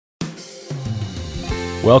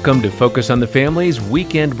Welcome to Focus on the Family's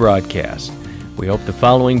weekend broadcast. We hope the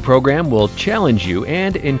following program will challenge you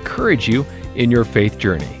and encourage you in your faith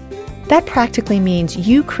journey. That practically means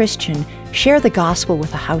you, Christian, share the gospel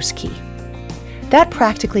with a house key. That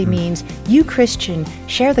practically means you, Christian,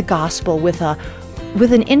 share the gospel with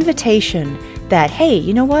an invitation that, hey,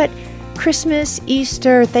 you know what? Christmas,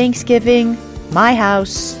 Easter, Thanksgiving, my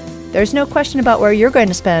house. There's no question about where you're going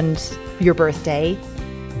to spend your birthday.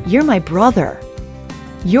 You're my brother.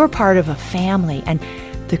 You're part of a family, and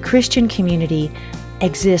the Christian community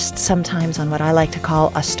exists sometimes on what I like to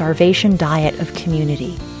call a starvation diet of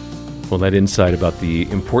community. Well, that insight about the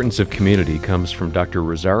importance of community comes from Dr.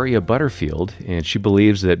 Rosaria Butterfield, and she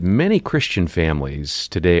believes that many Christian families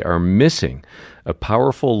today are missing a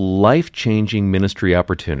powerful, life-changing ministry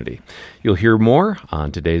opportunity. You'll hear more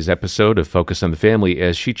on today's episode of Focus on the Family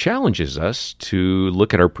as she challenges us to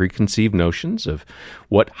look at our preconceived notions of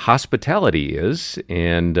what hospitality is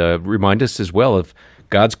and remind us as well of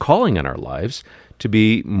God's calling on our lives to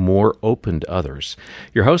be more open to others.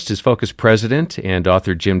 Your host is Focus President and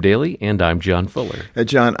author Jim Daly, and I'm John Fuller.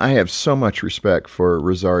 John, I have so much respect for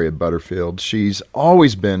Rosaria Butterfield. She's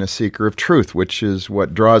always been a seeker of truth, which is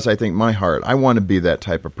what draws, I think, my heart. I want to be that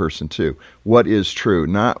type of person, too. What is true,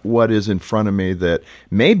 not what is in front of me that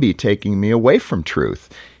may be taking me away from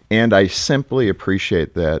truth. And I simply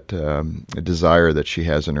appreciate that desire that she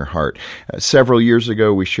has in her heart. Several years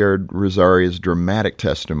ago, we shared Rosaria's dramatic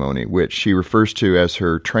testimony, which she refers to as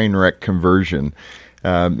her train wreck conversion.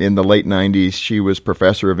 In the late 90s, she was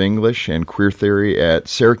professor of English and queer theory at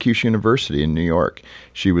Syracuse University in New York.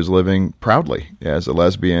 She was living proudly as a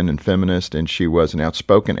lesbian and feminist, and she was an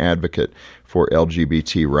outspoken advocate for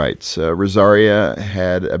LGBT rights. Rosaria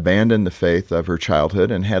had abandoned the faith of her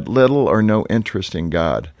childhood and had little or no interest in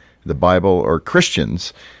God, the Bible, or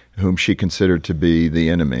Christians, whom she considered to be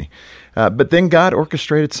the enemy. But then God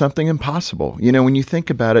orchestrated something impossible. You know, when you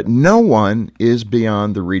think about it, no one is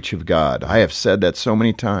beyond the reach of God. I have said that so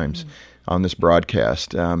many times on this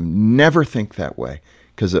broadcast. Never think that way,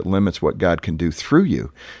 because it limits what God can do through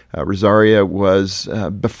you. Rosaria was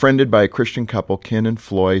befriended by a Christian couple, Ken and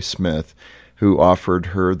Floy Smith, who offered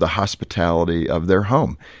her the hospitality of their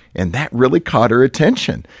home. And that really caught her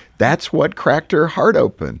attention. That's what cracked her heart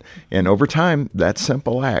open. And over time, that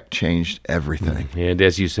simple act changed everything. And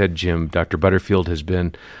as you said, Jim, Dr. Butterfield has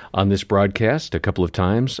been on this broadcast a couple of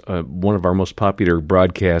times, one of our most popular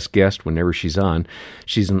broadcast guests whenever she's on.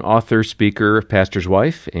 She's an author, speaker, pastor's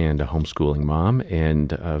wife, and a homeschooling mom.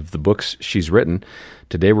 And of the books she's written,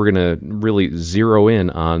 today we're going to really zero in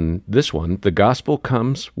on this one. The Gospel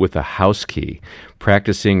Comes with a House Key,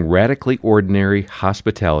 Practicing Radically Ordinary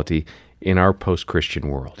Hospitality in Our Post-Christian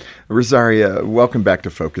World. Rosaria, welcome back to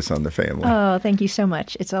Focus on the Family. Oh, thank you so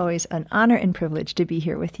much. It's always an honor and privilege to be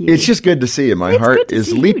here with you. It's just good to see you. My heart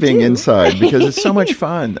is leaping inside because it's so much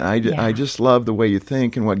fun. I just love the way you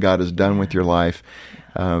think and what God has done with your life.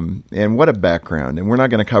 And what a background. And we're not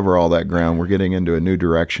going to cover all that ground. We're getting into a new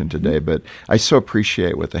direction today. But I so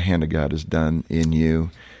appreciate what the hand of God has done in you,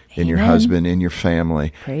 in your husband, in your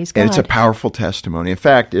family. Praise God. And it's a powerful testimony. In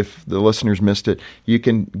fact, if the listeners missed it, you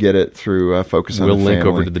can get it through Focus on the Family. We'll link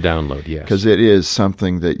over to the download, yes. Because it is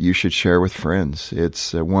something that you should share with friends.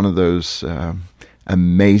 It's one of those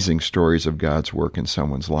amazing stories of God's work in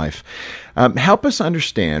someone's life. Help us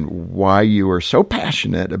understand why you are so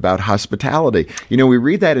passionate about hospitality. You know, we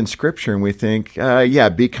read that in Scripture and we think,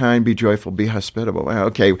 be kind, be joyful, be hospitable.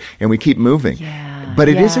 Okay, and we keep moving. But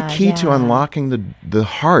it is a key to unlocking the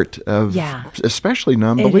heart of especially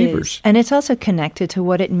non-believers. And it's also connected to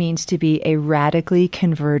what it means to be a radically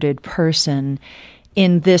converted person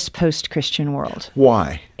in this post-Christian world.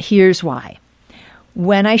 Why? Here's why.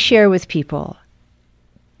 When I share with people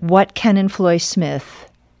what Ken and Floy Smith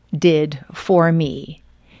did for me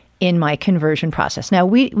in my conversion process. Now,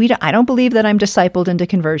 I don't believe that I'm discipled into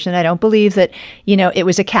conversion. I don't believe that, it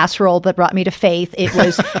was a casserole that brought me to faith.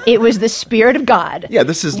 It was the Spirit of God. Yeah,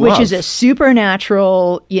 this is which love. is a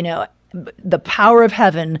supernatural, the power of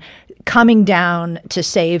heaven coming down to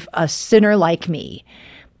save a sinner like me.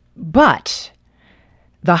 But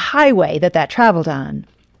the highway that traveled on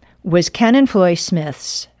was Ken and Floy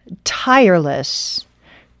Smith's tireless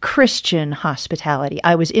Christian hospitality.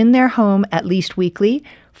 I was in their home at least weekly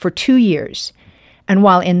for 2 years. And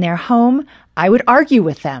while in their home, I would argue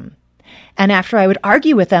with them. And after I would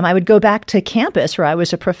argue with them, I would go back to campus where I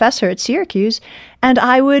was a professor at Syracuse, and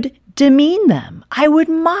I would demean them. I would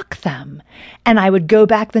mock them. And I would go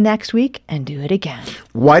back the next week and do it again.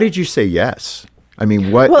 Why did you say yes? I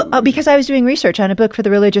mean, what? Well, because I was doing research on a book for the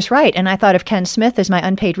religious right, and I thought of Ken Smith as my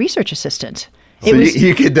unpaid research assistant. So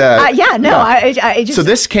you could... yeah, no, yeah. I just... So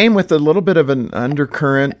this came with a little bit of an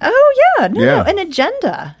undercurrent. Oh, yeah, no, an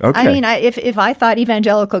agenda. Okay. I mean, if I thought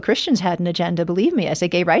evangelical Christians had an agenda, believe me, as a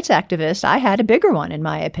gay rights activist, I had a bigger one, in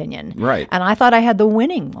my opinion. Right. And I thought I had the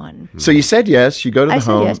winning one. So you said yes, you go to the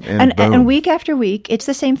home, yes. and boom. And week after week, it's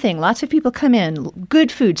the same thing. Lots of people come in,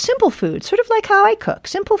 good food, simple food, sort of like how I cook.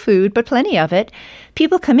 Simple food, but plenty of it.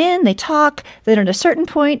 People come in, they talk, then at a certain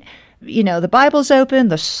point, the Bible's open,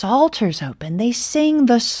 the Psalter's open. They sing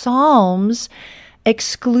the Psalms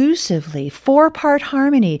exclusively, 4-part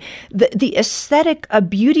harmony. The aesthetic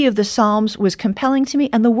beauty of the Psalms was compelling to me,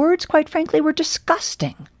 and the words, quite frankly, were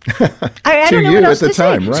disgusting. I don't know what else to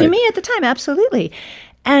say. Right. To me at the time, absolutely.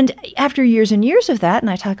 And after years and years of that, and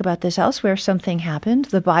I talk about this elsewhere, something happened.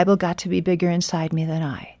 The Bible got to be bigger inside me than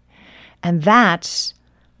I. And that's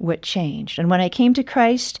what changed. And when I came to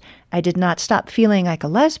Christ, I did not stop feeling like a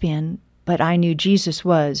lesbian, but I knew Jesus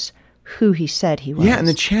was who he said he was. Yeah, and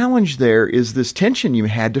the challenge there is this tension you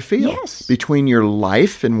had to feel between your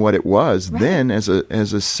life and what it was then as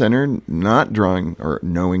a sinner, not drawing or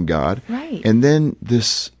knowing God, and then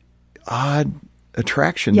this odd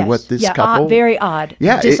attraction to what this couple... very odd.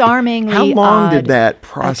 Disarmingly how long odd did that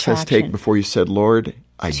process attraction. take before you said, Lord,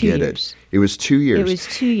 I get it? It was 2 years. It was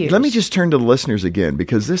 2 years. Let me just turn to the listeners again,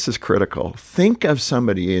 because this is critical. Think of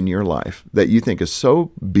somebody in your life that you think is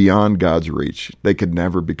so beyond God's reach, they could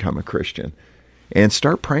never become a Christian. And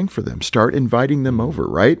start praying for them. Start inviting them over,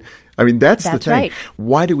 right? I mean, that's the thing. Right.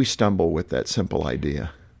 Why do we stumble with that simple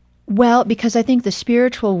idea? Well, because I think the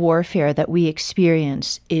spiritual warfare that we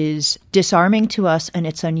experience is disarming to us, and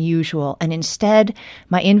it's unusual. And instead,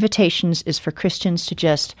 my invitation is for Christians to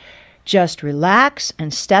just relax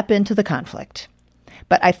and step into the conflict.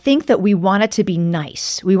 But I think that we want it to be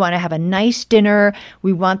nice. We want to have a nice dinner.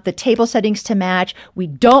 We want the table settings to match. We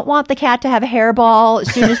don't want the cat to have a hairball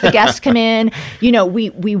as soon as the guests come in.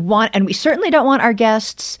 We want, and we certainly don't want our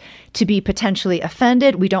guests to be potentially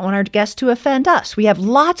offended. We don't want our guests to offend us. We have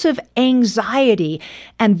lots of anxiety,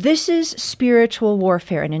 and this is spiritual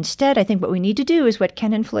warfare. And instead, I think what we need to do is what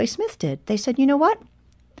Ken and Floy Smith did. They said, you know what?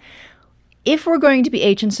 If we're going to be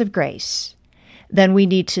agents of grace, then we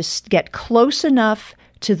need to get close enough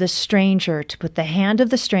to the stranger to put the hand of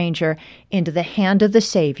the stranger into the hand of the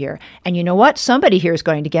Savior. And you know what? Somebody here is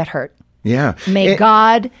going to get hurt. Yeah. May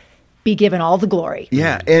God be given all the glory.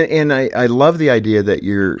 Yeah, and I love the idea that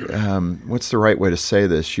you're, what's the right way to say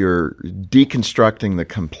this? You're deconstructing the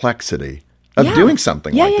complexity of doing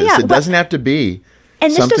something like this. It doesn't have to be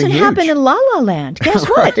and this doesn't happen in La La Land. Guess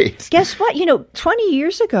what? Guess what? 20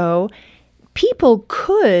 years ago, people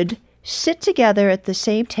could sit together at the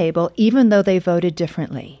same table even though they voted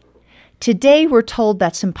differently. Today, we're told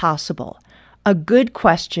that's impossible. A good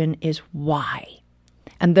question is why?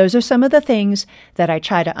 And those are some of the things that I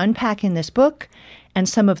try to unpack in this book and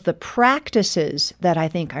some of the practices that I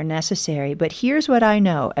think are necessary. But here's what I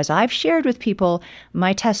know. As I've shared with people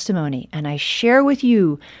my testimony, and I share with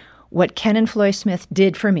you what Ken and Floy Smith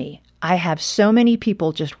did for me, I have so many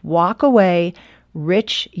people just walk away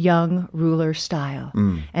rich, young ruler style.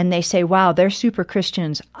 And they say, wow, they're super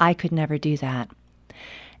Christians. I could never do that.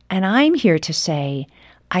 And I'm here to say,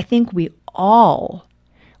 I think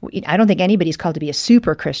I don't think anybody's called to be a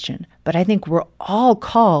super Christian, but I think we're all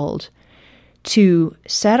called to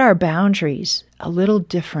set our boundaries a little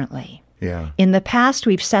differently. Yeah. In the past,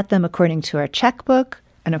 we've set them according to our checkbook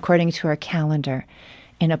and according to our calendar.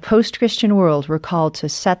 In a post-Christian world, we're called to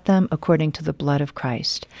set them according to the blood of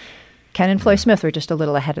Christ. Ken and Floy Smith were just a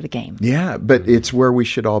little ahead of the game. Yeah, but it's where we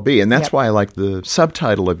should all be. And that's why I like the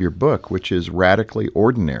subtitle of your book, which is Radically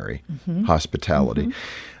Ordinary Hospitality.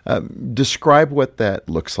 Describe what that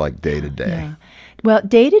looks like day to day. Yeah. Well,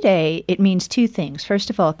 day to day, it means two things. First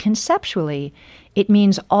of all, conceptually, it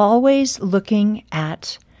means always looking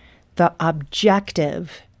at the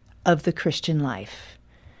objective of the Christian life,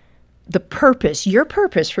 the purpose, your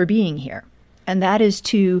purpose for being here. And that is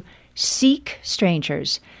to seek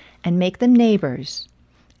strangers and make them neighbors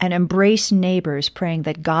and embrace neighbors, praying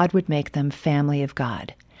that God would make them family of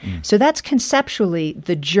God. So that's conceptually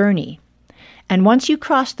the journey. And once you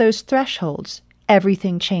cross those thresholds,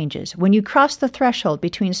 everything changes. When you cross the threshold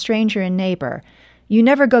between stranger and neighbor, you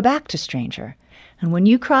never go back to stranger. And when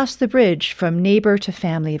you cross the bridge from neighbor to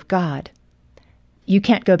family of God, you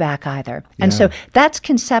can't go back either. And so that's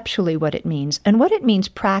conceptually what it means. And what it means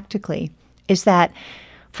practically is that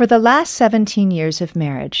for the last 17 years of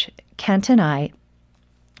marriage, Kent and I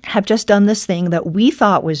have just done this thing that we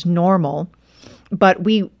thought was normal, but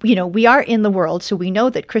we are in the world, so we know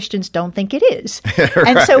that Christians don't think it is. Right.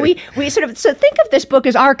 And so we so think of this book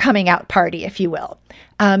as our coming out party, if you will.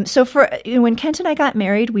 So when Kent and I got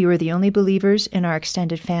married, we were the only believers in our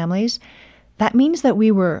extended families. That means that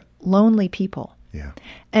we were lonely people. Yeah.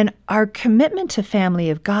 And our commitment to family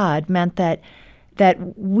of God meant that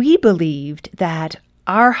we believed that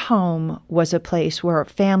our home was a place where a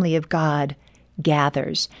family of God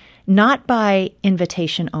gathers, not by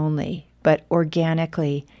invitation only, but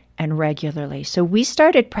organically and regularly. So we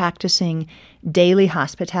started practicing daily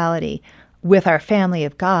hospitality with our family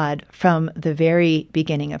of God from the very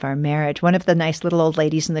beginning of our marriage. One of the nice little old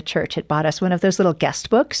ladies in the church had bought us one of those little guest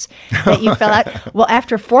books that you fill out. Well,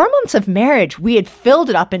 after 4 months of marriage, we had filled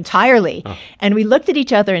it up entirely. Oh. And we looked at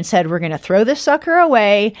each other and said, we're going to throw this sucker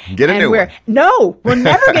away. Get a new one. No, we're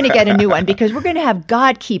never going to get a new one because we're going to have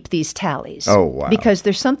God keep these tallies. Oh, wow. Because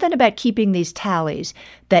there's something about keeping these tallies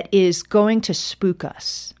that is going to spook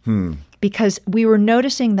us. Because we were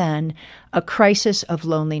noticing then a crisis of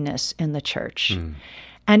loneliness in the church.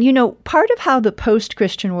 And, part of how the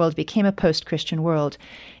post-Christian world became a post-Christian world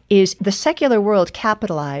is the secular world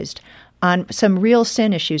capitalized on some real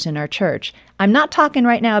sin issues in our church. I'm not talking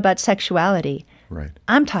right now about sexuality. Right.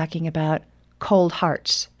 I'm talking about cold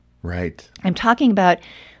hearts. Right. I'm talking about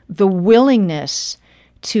the willingness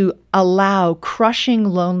to allow crushing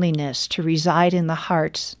loneliness to reside in the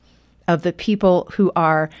hearts of the people who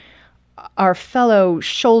are our fellow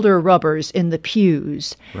shoulder rubbers in the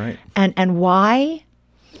pews. Right. And why?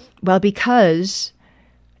 Well, because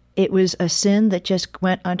it was a sin that just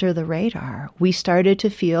went under the radar. We started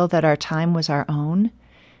to feel that our time was our own,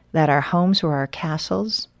 that our homes were our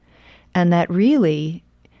castles, and that really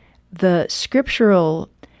the scriptural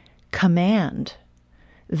command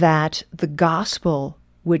that the gospel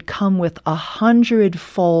would come with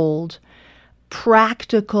 100-fold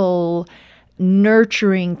practical,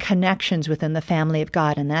 nurturing connections within the family of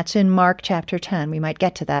God, and that's in Mark chapter 10. We might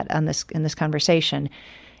get to that in this conversation.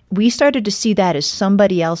 We started to see that as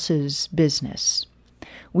somebody else's business.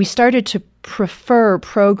 We started to prefer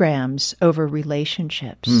programs over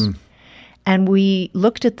relationships. And we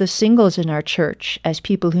looked at the singles in our church as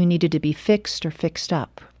people who needed to be fixed or fixed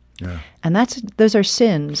up. Yeah. And those are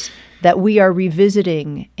sins that we are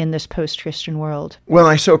revisiting in this post-Christian world. Well,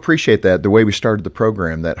 I so appreciate that, the way we started the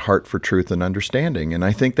program, that heart for truth and understanding. And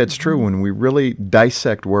I think that's true when we really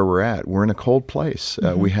dissect where we're at. We're in a cold place.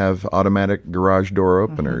 We have automatic garage door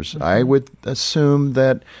openers. I would assume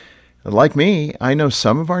that, like me, I know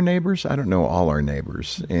some of our neighbors. I don't know all our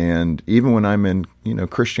neighbors. And even when I'm in,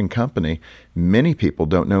 Christian company, many people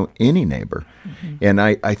don't know any neighbor. And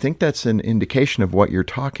I think that's an indication of what you're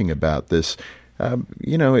talking about, this,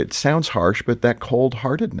 it sounds harsh, but that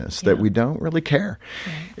cold-heartedness that we don't really care.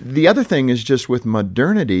 Right. The other thing is just with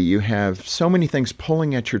modernity, you have so many things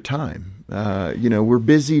pulling at your time. We're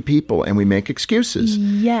busy people, and we make excuses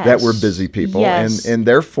that we're busy people, and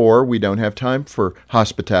therefore we don't have time for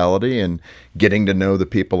hospitality and getting to know the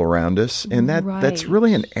people around us, and that's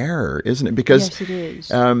really an error, isn't it? Because it is.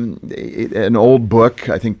 An old book,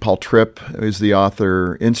 I think Paul Tripp is the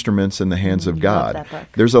author, Instruments in the Hands of God. Love that book.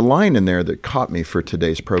 There's a line in there that caught me for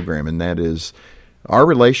today's program, and that is, our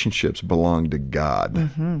relationships belong to God.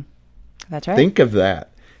 That's right. Think of that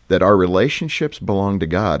our relationships belong to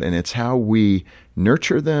God, and it's how we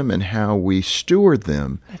nurture them and how we steward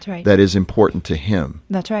them that is important to Him.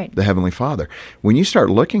 That's right. The Heavenly Father. When you start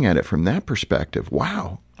looking at it from that perspective,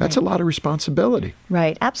 wow, that's a lot of responsibility.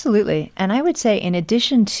 Right, absolutely. And I would say, in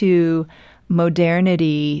addition to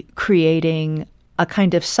modernity creating a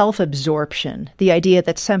kind of self-absorption, the idea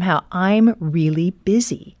that somehow I'm really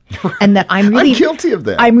busy and that I'm guilty of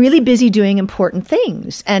that. I'm really busy doing important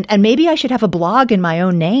things, and maybe I should have a blog in my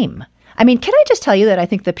own name. I mean, can I just tell you that I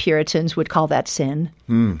think the Puritans would call that sin?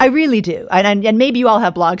 I really do. And maybe you all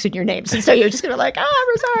have blogs in your names, and so you're just going to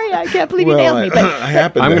Rosaria, I can't believe you nailed me. But I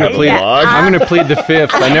happen I'm to going to plead. I'm going to plead the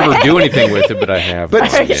fifth. I never do anything with it, but I have. But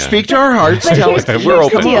speak to our hearts. Tell us. We're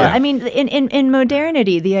open. I mean, in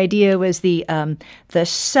modernity, the idea was the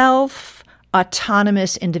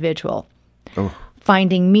self-autonomous individual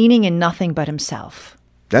finding meaning in nothing but himself.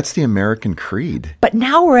 That's the American creed. But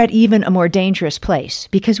now we're at even a more dangerous place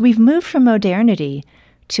because we've moved from modernity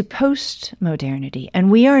to post-modernity.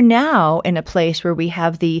 And we are now in a place where we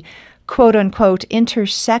have the quote-unquote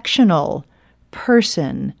intersectional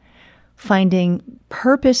person finding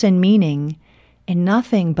purpose and meaning in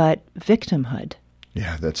nothing but victimhood.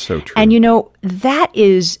 Yeah, that's so true. And that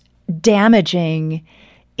is damaging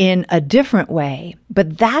in a different way.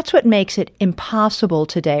 But that's what makes it impossible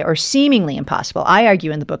today, or seemingly impossible. I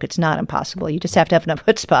argue in the book it's not impossible. You just have to have enough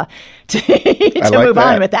chutzpah to move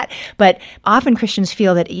on with that. But often Christians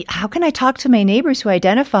feel that, how can I talk to my neighbors who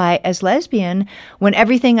identify as lesbian when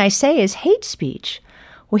everything I say is hate speech?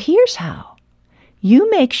 Well, here's how. You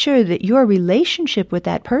make sure that your relationship with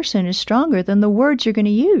that person is stronger than the words you're going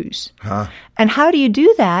to use. And how do you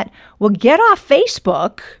do that? Well, get off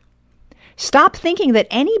Facebook. Stop thinking that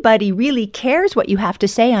anybody really cares what you have to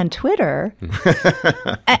say on Twitter.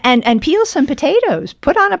 and peel some potatoes.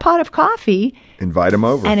 Put on a pot of coffee. Invite them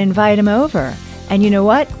over. And invite them over. And you know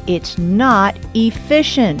what? It's not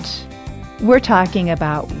efficient. We're talking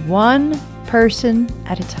about one person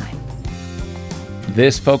at a time.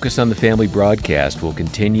 This Focus on the Family broadcast will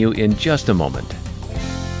continue in just a moment.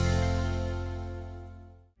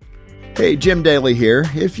 Hey, Jim Daly here.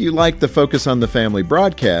 If you like the Focus on the Family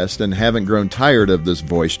broadcast and haven't grown tired of this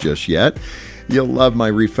voice just yet, you'll love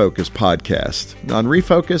my Refocus podcast. On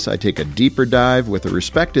Refocus, I take a deeper dive with a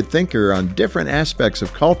respected thinker on different aspects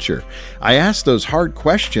of culture. I ask those hard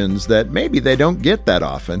questions that maybe they don't get that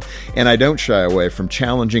often, and I don't shy away from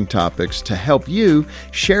challenging topics to help you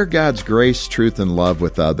share God's grace, truth, and love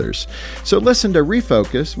with others. So listen to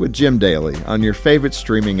Refocus with Jim Daly on your favorite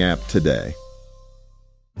streaming app today.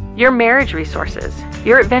 Your marriage resources,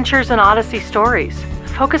 your adventures and Odyssey stories.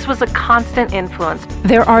 Focus was a constant influence.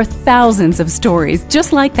 There are thousands of stories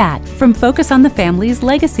just like that from Focus on the Family's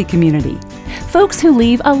legacy community. Folks who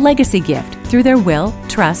leave a legacy gift through their will,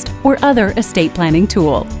 trust, or other estate planning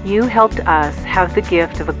tool. You helped us have the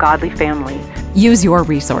gift of a godly family. Use your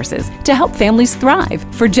resources to help families thrive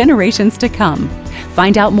for generations to come.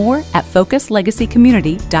 Find out more at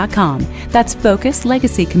FocusLegacyCommunity.com. That's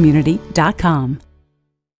FocusLegacyCommunity.com.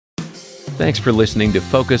 Thanks for listening to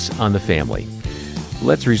Focus on the Family.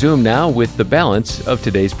 Let's resume now with the balance of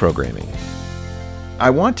today's programming. I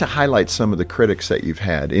want to highlight some of the critics that you've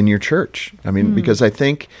had in your church. I mean, because I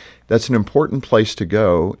think that's an important place to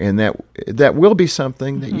go, and that will be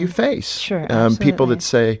something that you face. Sure, people that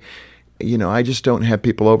say, I just don't have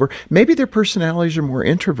people over. Maybe their personalities are more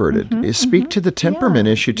introverted. Speak to the temperament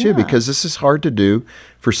issue too, because this is hard to do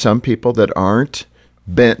for some people that aren't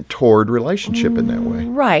bent toward relationship in that way.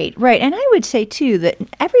 Right. And I would say, too, that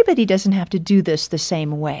everybody doesn't have to do this the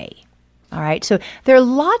same way. All right? So there are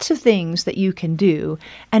lots of things that you can do.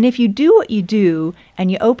 And if you do what you do and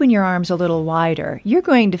you open your arms a little wider, you're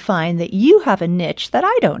going to find that you have a niche that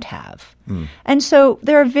I don't have. And so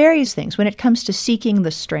there are various things. When it comes to seeking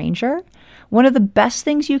the stranger, one of the best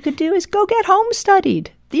things you could do is go get home studied.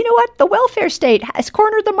 You know what? The welfare state has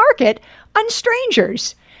cornered the market on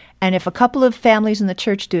strangers. And if a couple of families in the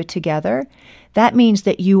church do it together, that means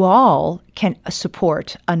that you all can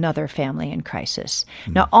support another family in crisis.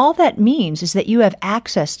 Now, all that means is that you have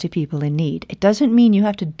access to people in need. It doesn't mean you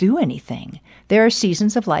have to do anything. There are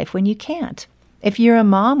seasons of life when you can't. If you're a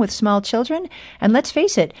mom with small children, and let's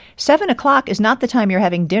face it, 7 o'clock is not the time you're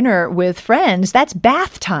having dinner with friends. That's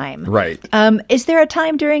bath time. Right. Is there a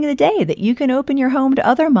time during the day that you can open your home to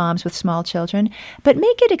other moms with small children, but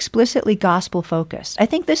make it explicitly gospel-focused? I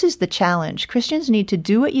think this is the challenge. Christians need to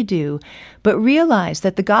do what you do, but realize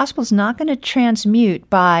that the gospel's not going to transmute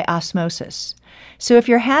by osmosis. So if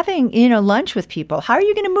you're having, lunch with people, how are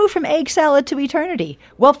you going to move from egg salad to eternity?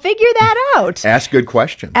 Well, figure that out. Ask good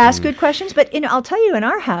questions. Ask good questions. But I'll tell you, in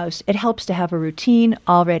our house, it helps to have a routine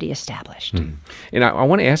already established. And I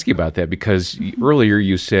want to ask you about that because earlier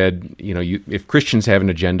you said, if Christians have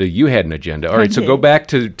an agenda, you had an agenda. All right, so go back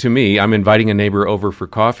to me. I'm inviting a neighbor over for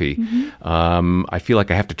coffee. I feel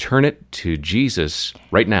like I have to turn it to Jesus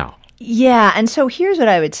right now. Yeah, and so here's what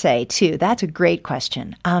I would say, too. That's a great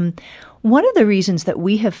question. One of the reasons that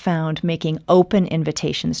we have found making open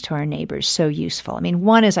invitations to our neighbors so useful,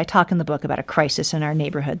 one is I talk in the book about a crisis in our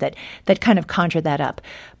neighborhood that kind of conjured that up.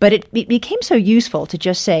 But it became so useful to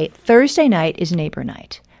just say, Thursday night is neighbor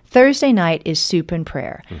night. Thursday night is soup and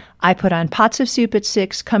prayer. I put on pots of soup at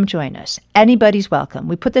 6. Come join us. Anybody's welcome.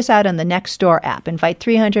 We put this out on the Nextdoor app. Invite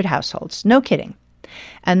 300 households. No kidding.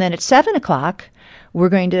 And then at 7 o'clock, we're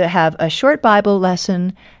going to have a short Bible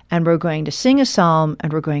lesson, and we're going to sing a psalm,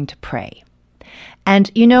 and we're going to pray. And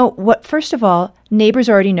you know what? First of all, neighbors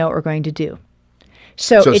already know what we're going to do.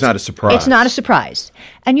 So it's not a surprise. It's not a surprise.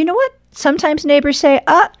 And you know what? Sometimes neighbors say,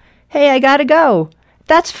 hey, I got to go.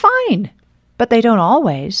 That's fine. But they don't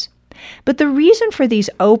always. But the reason for these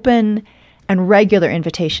open and regular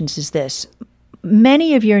invitations is this.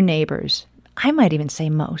 Many of your neighbors, I might even say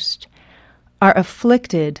most, are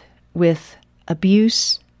afflicted with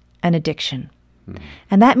abuse and addiction.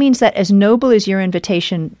 And that means that as noble as your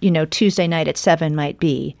invitation, Tuesday night at 7 might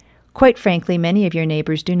be, Quite frankly, many of your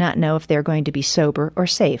neighbors do not know if they're going to be sober or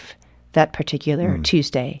safe that particular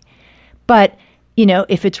Tuesday. But,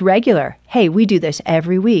 if it's regular, hey, we do this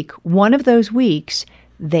every week. One of those weeks,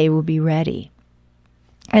 they will be ready.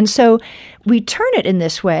 And so we turn it in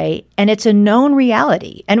this way, and it's a known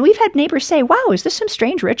reality. And we've had neighbors say, wow, is this some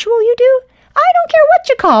strange ritual you do? I don't care what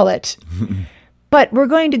you call it. But we're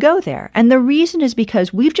going to go there. And the reason is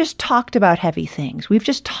because we've just talked about heavy things. We've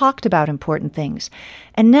just talked about important things.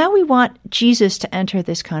 And now we want Jesus to enter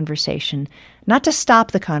this conversation, not to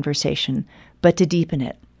stop the conversation, but to deepen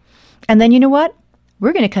it. And then you know what?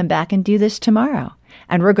 We're going to come back and do this tomorrow.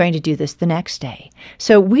 And we're going to do this the next day.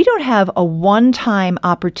 So we don't have a one-time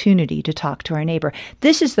opportunity to talk to our neighbor.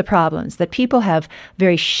 This is the problem, is that people have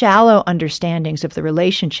very shallow understandings of the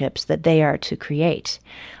relationships that they are to create.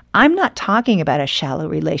 I'm not talking about a shallow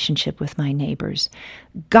relationship with my neighbors.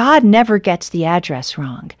 God never gets the address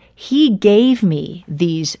wrong. He gave me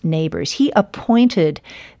these neighbors. He appointed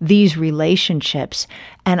these relationships,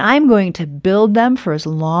 and I'm going to build them for as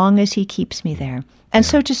long as He keeps me there. And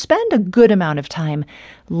so to spend a good amount of time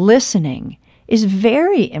listening is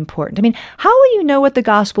very important. I mean, how will you know what the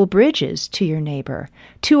gospel bridge is to your neighbor?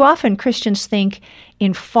 Too often Christians think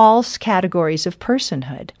in false categories of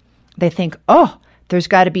personhood. They think, oh, there's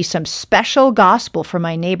got to be some special gospel for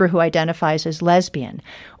my neighbor who identifies as lesbian,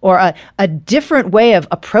 or a different way of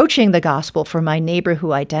approaching the gospel for my neighbor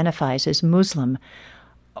who identifies as Muslim,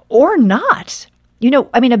 or not.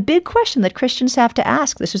 A big question that Christians have to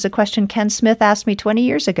ask. This was a question Ken Smith asked me 20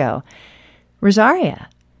 years ago. Rosaria,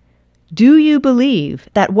 do you believe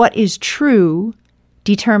that what is true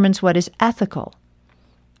determines what is ethical?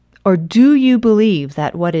 Or do you believe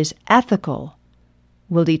that what is ethical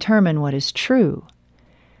will determine what is true?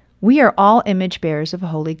 We are all image bearers of a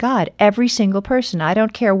holy God, every single person. I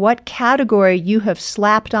don't care what category you have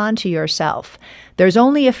slapped onto yourself. There's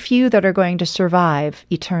only a few that are going to survive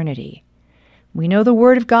eternity. We know the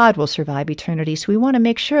Word of God will survive eternity, so we want to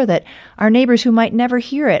make sure that our neighbors who might never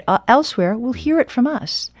hear it elsewhere will hear it from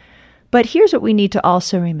us. But here's what we need to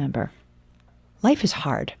also remember. Life is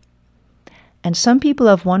hard. And some people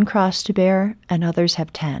have one cross to bear, and others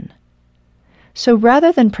have 10. So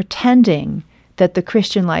rather than pretending that the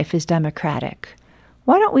Christian life is democratic,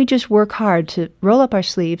 why don't we just work hard to roll up our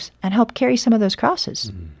sleeves and help carry some of those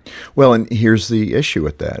crosses? Well, and here's the issue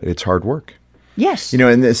with that. It's hard work. Yes.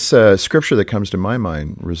 And this scripture that comes to my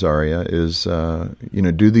mind, Rosaria, is,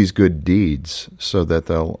 do these good deeds so that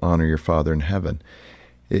they'll honor your Father in heaven.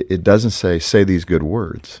 It doesn't say these good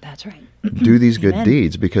words. That's right. Do these good Amen.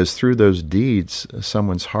 deeds, because through those deeds,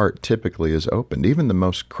 someone's heart typically is opened. Even the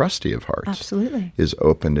most crusty of hearts Absolutely. is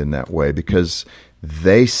opened in that way because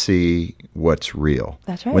they see what's real.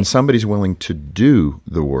 That's right. When somebody's willing to do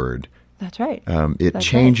the word, That's right. it That's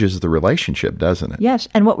changes the relationship, doesn't it? Yes,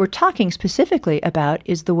 and what we're talking specifically about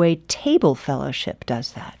is the way table fellowship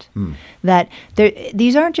does that. That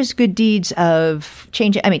these aren't just good deeds of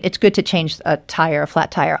changing. I mean, it's good to change a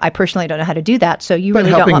flat tire. I personally don't know how to do that, so you But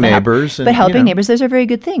really don't helping want my help. neighbors and, But helping neighbors, those are very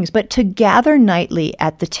good things. But to gather nightly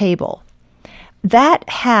at the table, that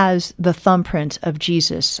has the thumbprint of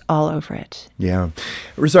Jesus all over it. Yeah.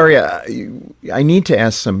 Rosaria, I need to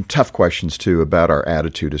ask some tough questions, too, about our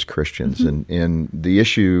attitude as Christians and the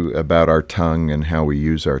issue about our tongue and how we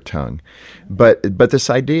use our tongue. But this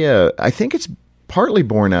idea, I think it's partly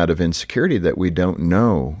born out of insecurity that we don't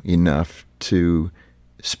know enough to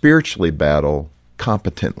spiritually battle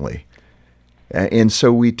competently. And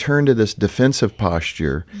so we turn to this defensive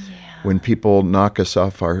posture when people knock us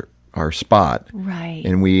off our spot, Right.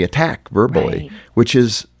 and we attack verbally, Right. which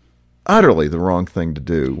is utterly the wrong thing to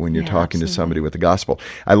do when you're talking to somebody with the gospel.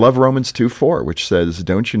 I love Romans 2:4, which says,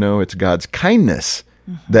 don't you know it's God's kindness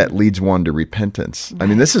that leads one to repentance? I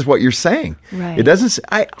mean, this is what you're saying. Right. It doesn't.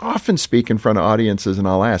 I often speak in front of audiences, and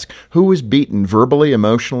I'll ask, who was beaten verbally,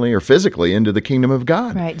 emotionally, or physically into the kingdom of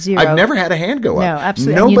God? Right, zero. I've never had a hand go up. No,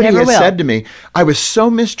 absolutely. And you Nobody never has will. said to me, I was so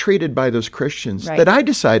mistreated by those Christians Right. that I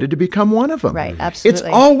decided to become one of them. Right, absolutely. It's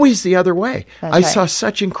always the other way. That's I right. saw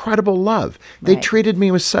such incredible love. They Right. treated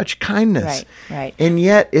me with such kindness. Right, right. And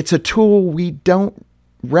yet it's a tool we don't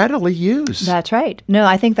readily use. That's right. No,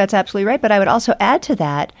 I think that's absolutely right. But I would also add to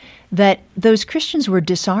that those Christians were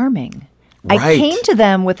disarming. I Right. came to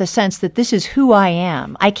them with a sense that this is who I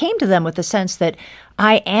am. I came to them with a sense that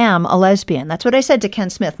I am a lesbian. That's what I said to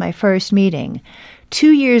Ken Smith, my first meeting.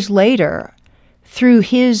 2 years later, through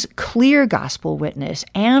his clear gospel witness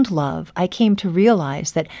and love, I came to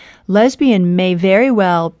realize that lesbian may very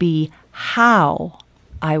well be how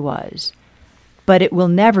I was, but it will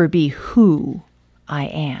never be who I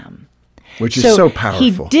am. Which is so powerful.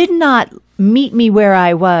 He did not meet me where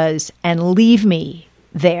I was and leave me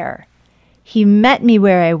there. He met me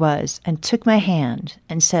where I was and took my hand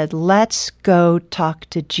and said, let's go talk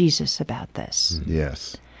to Jesus about this.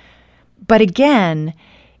 Yes. But again,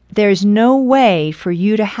 there's no way for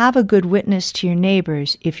you to have a good witness to your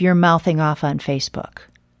neighbors if you're mouthing off on Facebook.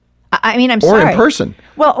 I mean, I'm sorry. Or in person.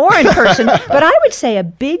 Well, or in person. But I would say a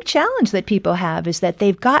big challenge that people have is that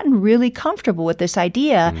they've gotten really comfortable with this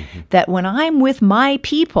idea that when I'm with my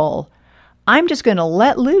people, I'm just going to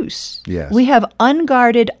let loose. Yes. We have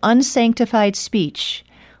unguarded, unsanctified speech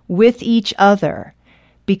with each other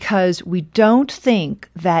because we don't think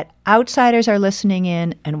that outsiders are listening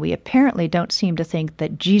in, and we apparently don't seem to think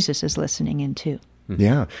that Jesus is listening in too.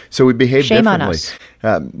 Yeah. So we behave Shame differently.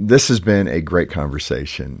 on us. This has been a great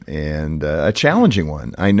conversation and a challenging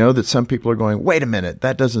one. I know that some people are going, wait a minute,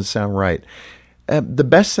 that doesn't sound right. The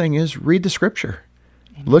best thing is read the Scripture.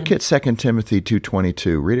 Amen. Look at 2 Timothy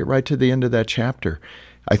 2:22. Read it right to the end of that chapter.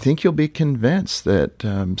 I think you'll be convinced that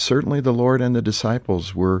certainly the Lord and the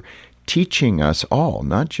disciples were teaching us all,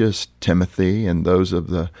 not just Timothy and those of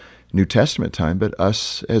the New Testament time, but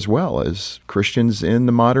us as well as Christians in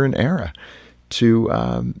the modern era,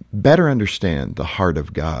 to better understand the heart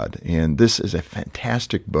of God. And this is a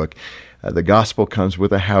fantastic book. The Gospel Comes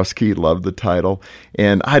with a House Key. Love the title.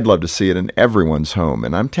 And I'd love to see it in everyone's home.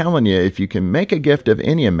 And I'm telling you, if you can make a gift of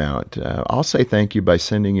any amount, I'll say thank you by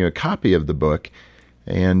sending you a copy of the book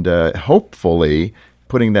and hopefully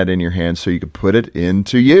putting that in your hands so you can put it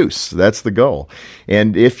into use. That's the goal.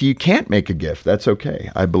 And if you can't make a gift, that's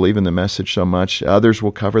okay. I believe in the message so much. Others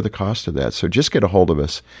will cover the cost of that. So just get a hold of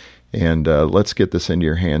us. And let's get this into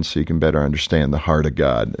your hands so you can better understand the heart of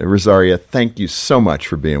God. Rosaria, thank you so much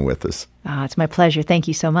for being with us. It's my pleasure. Thank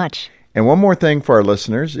you so much. And one more thing for our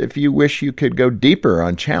listeners, if you wish you could go deeper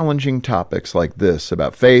on challenging topics like this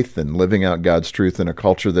about faith and living out God's truth in a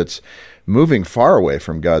culture that's moving far away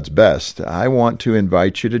from God's best, I want to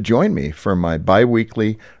invite you to join me for my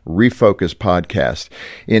bi-weekly Refocus podcast.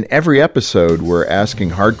 In every episode, we're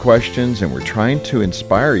asking hard questions and we're trying to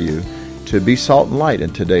inspire you to be salt and light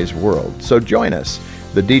in today's world. So join us.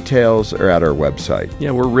 The details are at our website.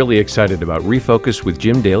 Yeah, we're really excited about Refocus with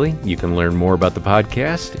Jim Daly. You can learn more about the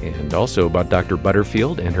podcast and also about Dr.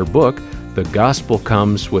 Butterfield and her book, The Gospel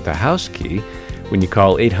Comes with a House Key, when you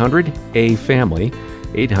call 800-A-FAMILY,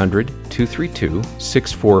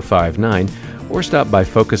 800-232-6459, or stop by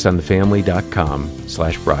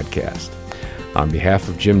focusonthefamily.com/broadcast. On behalf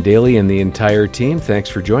of Jim Daly and the entire team, thanks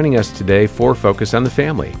for joining us today for Focus on the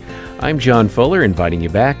Family. I'm John Fuller, inviting you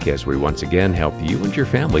back as we once again help you and your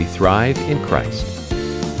family thrive in Christ.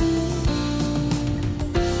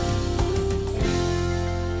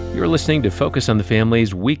 You're listening to Focus on the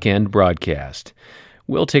Family's weekend broadcast.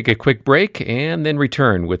 We'll take a quick break and then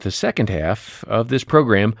return with the second half of this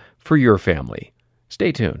program for your family.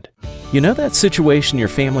 Stay tuned. You know that situation your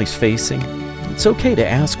family's facing? It's okay to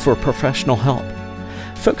ask for professional help.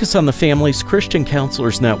 Focus on the Family's Christian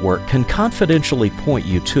Counselors Network can confidentially point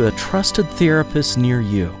you to a trusted therapist near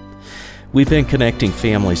you. We've been connecting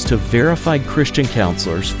families to verified Christian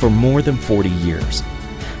counselors for more than 40 years.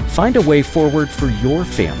 Find a way forward for your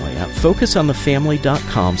family at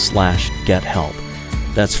focusonthefamily.com/gethelp.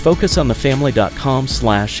 That's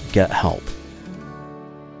focusonthefamily.com/gethelp.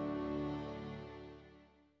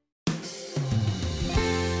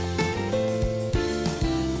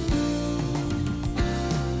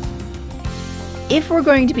 If we're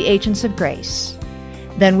going to be agents of grace,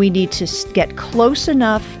 then we need to get close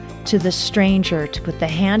enough to the stranger to put the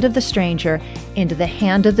hand of the stranger into the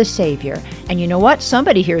hand of the Savior. And you know what?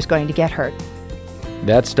 Somebody here is going to get hurt.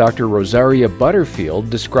 That's Dr. Rosaria Butterfield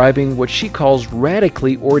describing what she calls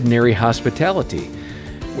radically ordinary hospitality,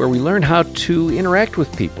 where we learn how to interact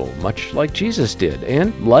with people, much like Jesus did.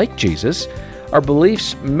 And like Jesus, our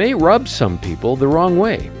beliefs may rub some people the wrong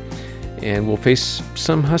way, and we'll face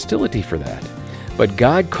some hostility for that. But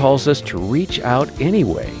God calls us to reach out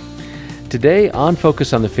anyway. Today on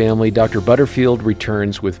Focus on the Family, Dr. Butterfield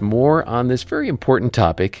returns with more on this very important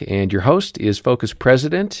topic, and your host is Focus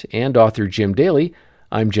President and author Jim Daly.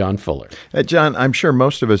 I'm John Fuller. John, I'm sure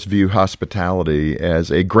most of us view hospitality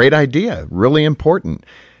as a great idea, really important,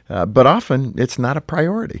 but often it's not a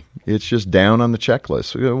priority. It's just down on the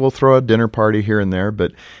checklist. We'll throw a dinner party here and there,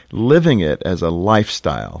 but living it as a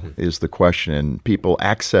lifestyle is the question, and people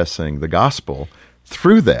accessing the gospel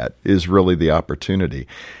through that is really the opportunity.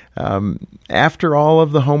 After all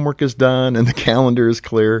of the homework is done and the calendar is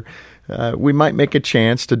clear, we might make a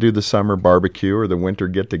chance to do the summer barbecue or the winter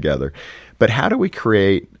get-together. But how do we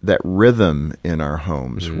create that rhythm in our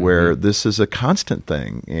homes where this is a constant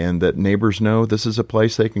thing and that neighbors know this is a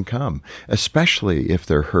place they can come, especially if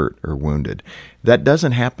they're hurt or wounded? That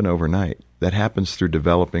doesn't happen overnight. that happens through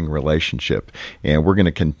developing relationship. And we're going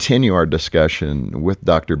to continue our discussion with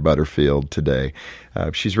Dr. Butterfield today.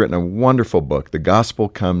 She's written a wonderful book, The Gospel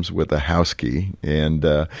Comes with a House Key, and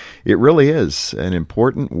it really is an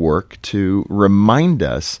important work to remind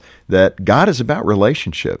us that God is about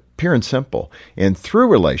relationship, pure and simple. And through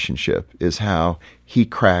relationship is how He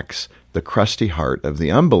cracks the crusty heart of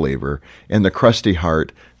the unbeliever and the crusty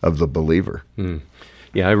heart of the believer.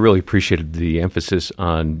 Yeah, I really appreciated the emphasis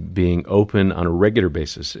on being open on a regular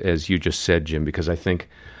basis, as you just said, Jim, because I think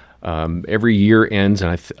every year ends,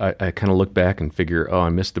 and I kind of look back and figure, I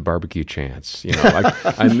missed the barbecue chance. You know,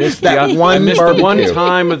 I missed the one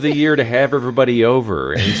time of the year to have everybody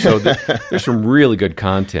over, and so there's some really good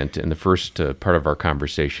content in the first part of our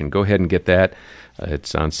conversation. Go ahead and get that.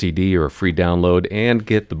 It's on CD or a free download, and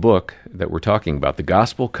get the book that we're talking about. The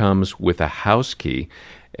Gospel Comes with a House Key,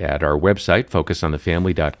 at our website,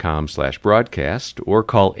 focusonthefamily.com/broadcast, or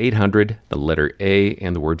call 800, the letter A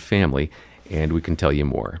and the word family, and we can tell you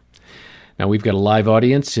more. Now, we've got a live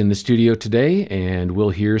audience in the studio today, and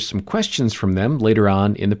we'll hear some questions from them later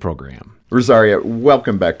on in the program. Rosaria,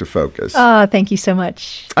 welcome back to Focus. Thank you so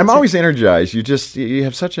much. I'm always energized. You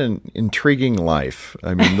have such an intriguing life.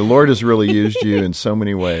 I mean, the Lord has really used you in so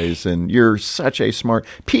many ways, and you're such a smart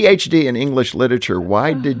PhD in English literature.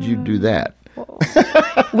 Why did you do that?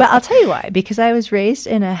 Well, I'll tell you why. Because I was raised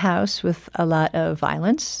in a house with a lot of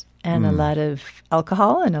violence and a lot of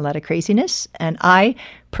alcohol and a lot of craziness. And I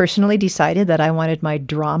personally decided that I wanted my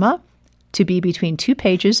drama to be between 2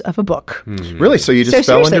 pages of a book. Really? So you just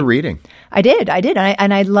fell into reading? I did.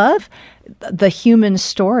 And I love the human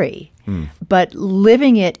story, but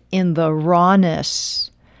living it in the rawness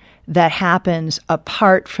that happens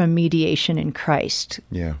apart from mediation in Christ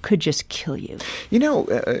could just kill you. You know,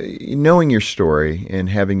 knowing your story and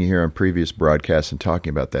having you here on previous broadcasts and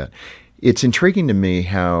talking about that, it's intriguing to me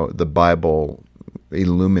how the Bible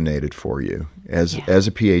illuminated for you. As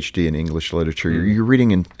a PhD in English literature, you're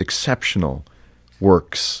reading in exceptional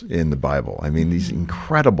works in the Bible. I mean, these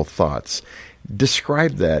incredible thoughts.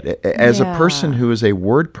 Describe that as a person who is a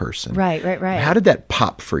word person. Right. How did that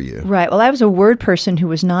pop for you? Right. Well, I was a word person who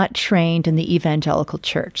was not trained in the evangelical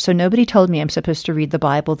church. So nobody told me I'm supposed to read the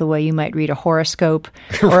Bible the way you might read a horoscope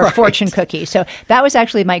or a fortune cookie. So that was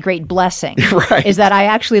actually my great blessing, is that I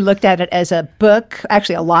actually looked at it as a book,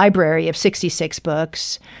 actually a library of 66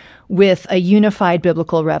 books with a unified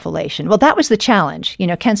biblical revelation. Well, that was the challenge. You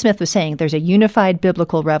know, Ken Smith was saying there's a unified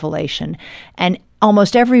biblical revelation, and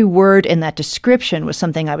almost every word in that description was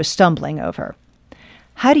something I was stumbling over.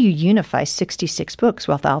 How do you unify 66 books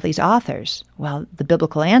with all these authors? Well, the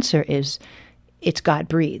biblical answer is it's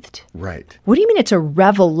God-breathed. Right. What do you mean it's a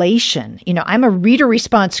revelation? You know, I'm a reader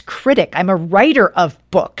response critic. I'm a writer of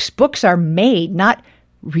books. Books are made, not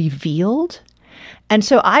revealed. And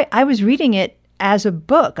so I was reading it as a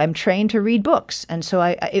book. I'm trained to read books. And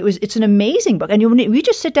so it's an amazing book. And you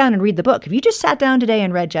just sit down and read the book. If you just sat down today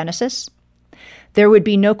and read Genesis, there would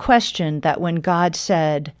be no question that when God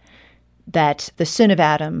said that the sin of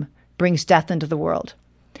Adam brings death into the world,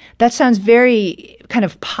 that sounds very kind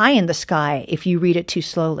of pie in the sky if you read it too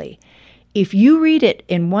slowly. If you read it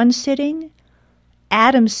in one sitting,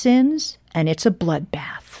 Adam sins and it's a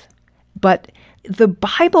bloodbath. But the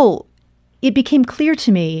Bible, it became clear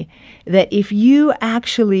to me that if you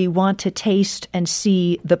actually want to taste and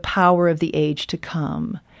see the power of the age to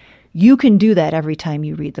come, you can do that every time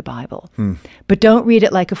you read the Bible. But don't read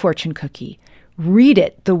it like a fortune cookie. Read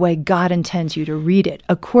it the way God intends you to read it,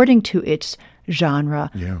 according to its genre,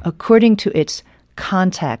 according to its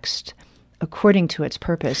context, according to its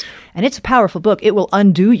purpose. And it's a powerful book. It will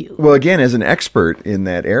undo you. Well, again, as an expert in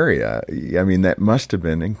that area, I mean, that must have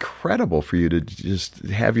been incredible for you to just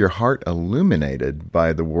have your heart illuminated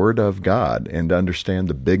by the Word of God and understand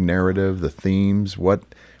the big narrative, the themes, what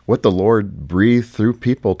the Lord breathed through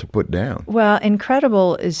people to put down. Well,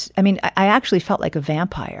 incredible is, I mean, I actually felt like a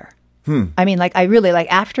vampire. I mean, like, I really,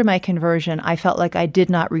 like, after my conversion, I felt like I did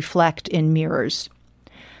not reflect in mirrors.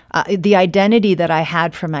 The identity that I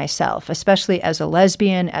had for myself, especially as a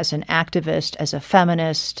lesbian, as an activist, as a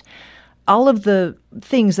feminist, all of the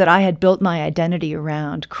things that I had built my identity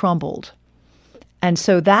around crumbled. And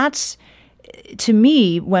so that's, to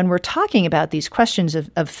me, when we're talking about these questions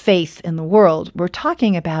of faith in the world, we're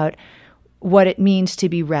talking about what it means to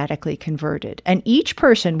be radically converted. And each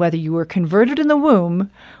person, whether you were converted in the womb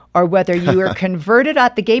or whether you were converted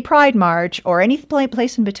at the Gay Pride March or any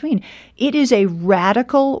place in between, it is a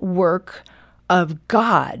radical work of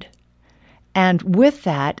God. And with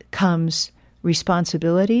that comes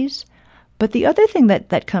responsibilities. But the other thing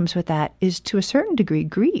that comes with that is, to a certain degree,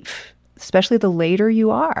 grief. especially the later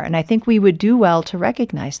you are. And I think we would do well to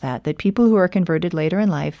recognize that people who are converted later in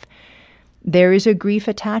life, there is a grief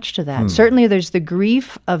attached to that. Certainly there's the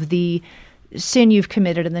grief of the sin you've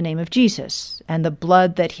committed in the name of Jesus and the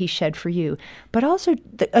blood that he shed for you, but also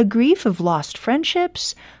a grief of lost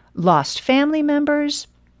friendships, lost family members.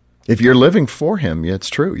 If you're living for him, it's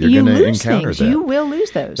true. You're going to encounter things. that. You will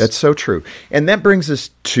lose those. That's so true. And that brings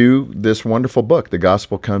us to this wonderful book, The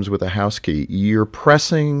Gospel Comes with a House Key. You're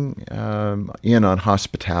pressing in on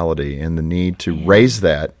hospitality and the need to raise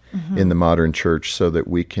that in the modern church so that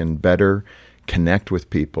we can better connect with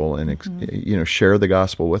people and share the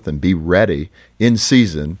gospel with them, be ready in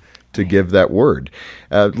season to give that word.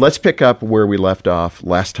 Let's pick up where we left off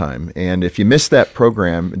last time. And if you missed that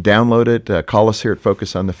program, download it. Call us here at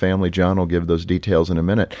Focus on the Family. John will give those details in a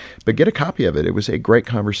minute. But get a copy of it. It was a great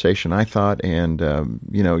conversation, I thought, and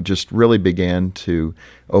just really began to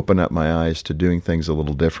open up my eyes to doing things a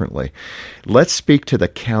little differently. Let's speak to the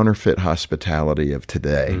counterfeit hospitality of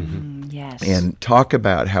today. Yes. And talk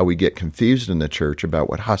about how we get confused in the church about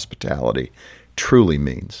what hospitality truly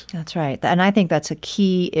means. That's right. And I think that's a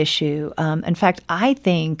key issue. In fact, I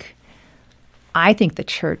think the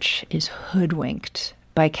church is hoodwinked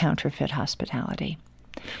by counterfeit hospitality.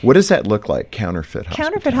 What does that look like, counterfeit hospitality?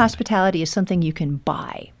 Counterfeit hospitality is something you can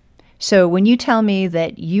buy. So when you tell me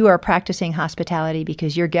that you are practicing hospitality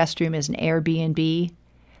because your guest room is an Airbnb,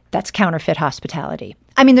 that's counterfeit hospitality.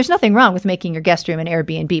 I mean, there's nothing wrong with making your guest room an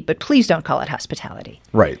Airbnb, but please don't call it hospitality.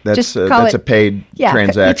 Right. That's a paid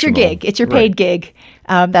transactional. It's your gig. It's your paid gig.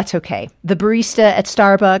 That's okay. The barista at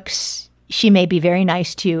Starbucks, she may be very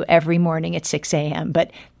nice to you every morning at 6 a.m.,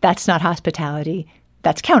 but that's not hospitality.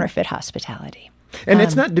 That's counterfeit hospitality. And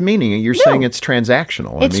it's not demeaning. You're saying it's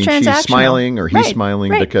transactional. It's transactional. She's smiling or he's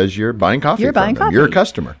smiling because you're buying coffee from them. You're a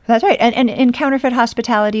customer. That's right. And in counterfeit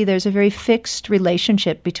hospitality, there's a very fixed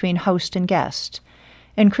relationship between host and guest.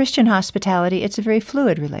 In Christian hospitality, it's a very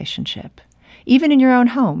fluid relationship. Even in your own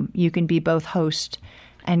home, you can be both host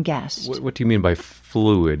and guest. What do you mean by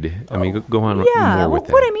fluid? I mean, go on more with that.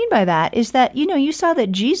 What I mean by that is that, you saw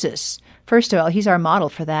that Jesus, first of all, he's our model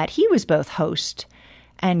for that. He was both host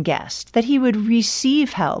and guest, that he would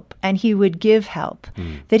receive help and he would give help,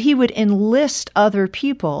 that he would enlist other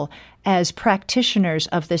people as practitioners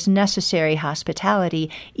of this necessary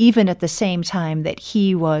hospitality, even at the same time that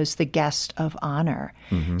he was the guest of honor.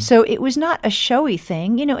 So it was not a showy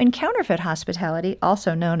thing. In counterfeit hospitality,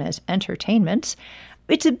 also known as entertainment,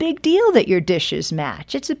 it's a big deal that your dishes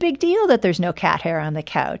match. It's a big deal that there's no cat hair on the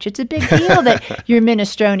couch. It's a big deal that your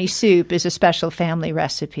minestrone soup is a special family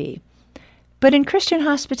recipe. But in Christian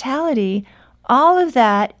hospitality, all of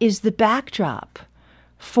that is the backdrop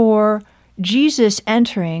for Jesus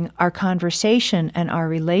entering our conversation and our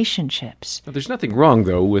relationships. There's nothing wrong,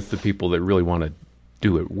 though, with the people that really want to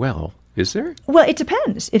do it well, is there? Well, it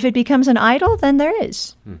depends. If it becomes an idol, then there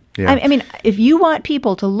is. Yeah. I mean, if you want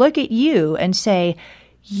people to look at you and say,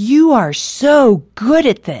 you are so good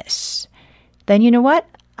at this, then you know what?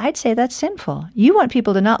 I'd say that's sinful. You want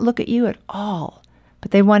people to not look at you at all, but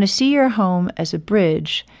they want to see your home as a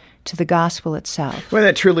bridge to the gospel itself. Well,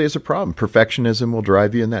 that truly is a problem. Perfectionism will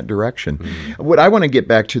drive you in that direction. What I want to get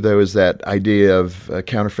back to, though, is that idea of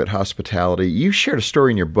counterfeit hospitality. You shared a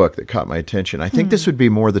story in your book that caught my attention. I think this would be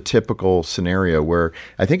more the typical scenario where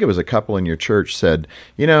I think it was a couple in your church said,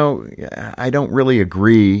 I don't really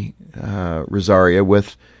agree, Rosaria,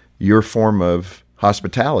 with your form of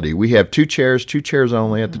hospitality. We have two chairs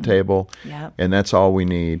only at the table, and that's all we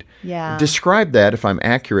need. Yeah. Describe that, if I'm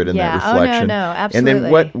accurate in that reflection. Oh, no, absolutely.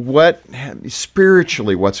 And then what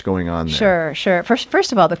spiritually, what's going on there? Sure.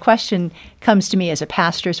 First of all, the question comes to me as a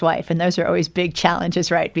pastor's wife, and those are always big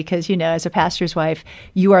challenges, right? Because, as a pastor's wife,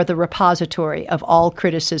 you are the repository of all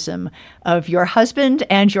criticism of your husband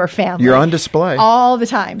and your family. You're on display. All the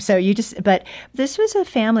time. So but this was a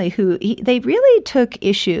family who, they really took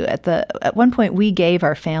issue at one point we gave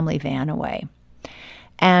our family van away.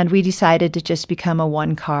 And we decided to just become a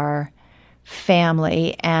one-car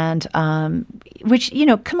family. And, which,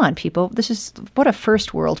 come on, people, this is what a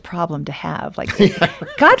first world problem to have. Like,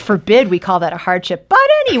 God forbid we call that a hardship. But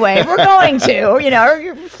anyway, we're going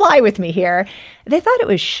to, fly with me here. They thought it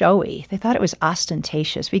was showy. They thought it was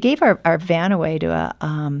ostentatious. We gave our van away to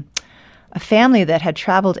a family that had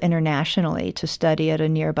traveled internationally to study at a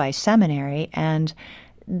nearby seminary. And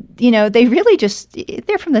they really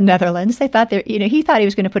they're from the Netherlands. They thought he thought he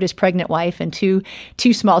was going to put his pregnant wife and two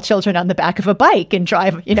small children on the back of a bike and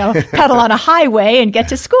drive, pedal on a highway and get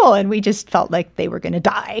to school. And we just felt like they were going to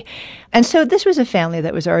die. And so this was a family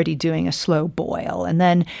that was already doing a slow boil. And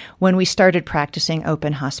then when we started practicing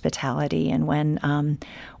open hospitality and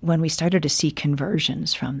when we started to see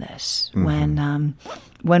conversions from this,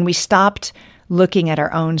 when we stopped looking at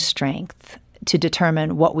our own strength to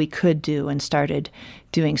determine what we could do and started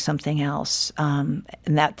doing something else. And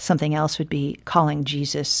that something else would be calling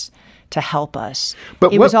Jesus to help us.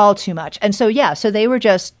 But it was all too much. And so, so they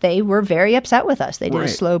were very upset with us. They did a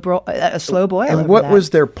slow boil. And what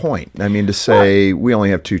was their point? I mean, to say we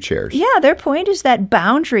only have 2 chairs. Yeah, their point is that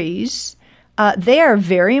boundaries, they are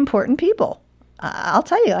very important people. I'll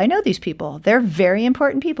tell you, I know these people. They're very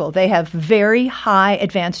important people. They have very high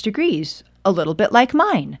advanced degrees, a little bit like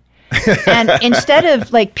mine. And instead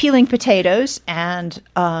of like peeling potatoes and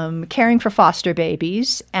caring for foster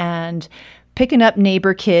babies and picking up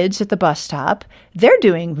neighbor kids at the bus stop, they're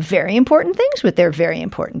doing very important things with their very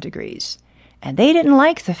important degrees. And they didn't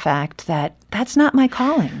like the fact that that's not my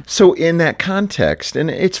calling. So in that context, and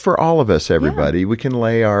it's for all of us, everybody, we can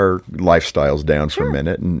lay our lifestyles down for a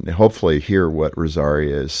minute and hopefully hear what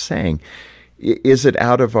Rosaria is saying. Is it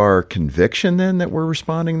out of our conviction then that we're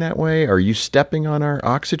responding that way? Are you stepping on our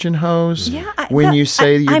oxygen hose when you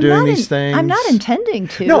say you're doing these things? I'm not intending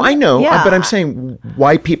to. No, I know, but I'm saying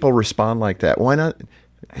why people respond like that. Why not?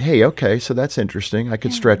 Hey, okay, so that's interesting. I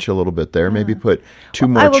could stretch a little bit there. Maybe put 2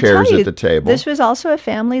 more chairs at the table. This was also a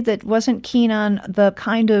family that wasn't keen on the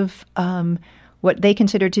kind of what they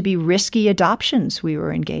considered to be risky adoptions we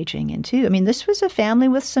were engaging in too. I mean, this was a family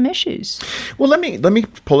with some issues. Well, let me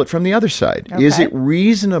pull it from the other side. Okay. Is it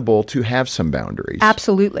reasonable to have some boundaries?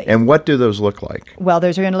 Absolutely. And what do those look like? Well,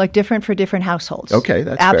 those are going to look different for different households. Okay,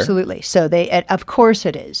 that's absolutely fair. So of course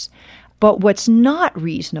it is. But what's not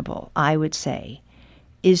reasonable, I would say,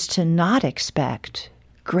 is to not expect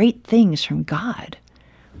great things from God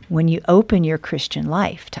when you open your Christian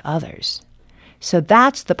life to others. So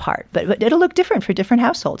that's the part. But it'll look different for different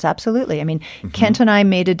households, absolutely. I mean, Kent and I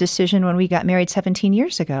made a decision when we got married 17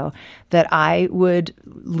 years ago that I would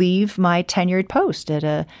leave my tenured post at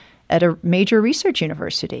a major research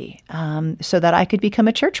university so that I could become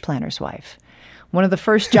a church planter's wife. One of the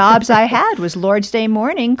first jobs I had was Lord's Day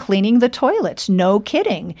morning cleaning the toilets. No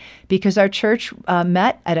kidding. Because our church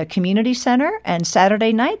met at a community center, and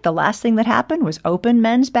Saturday night, the last thing that happened was open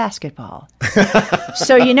men's basketball.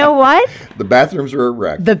 So you know what? The bathrooms were a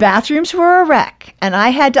wreck. The bathrooms were a wreck. And I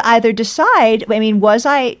had to either decide, was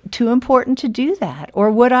I too important to do that?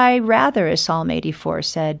 Or would I rather, as Psalm 84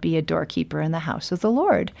 said, be a doorkeeper in the house of the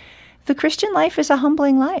Lord? The Christian life is a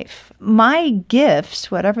humbling life. My gifts,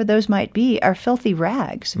 whatever those might be, are filthy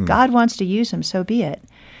rags. God wants to use them, so be it.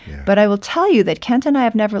 Yeah. But I will tell you that Kent and I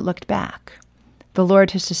have never looked back. The Lord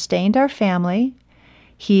has sustained our family.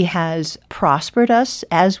 He has prospered us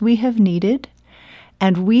as we have needed.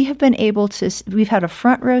 And we have been able to, we've had a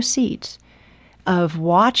front row seat of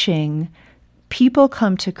watching people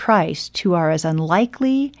come to Christ who are as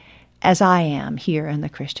unlikely as I am here in the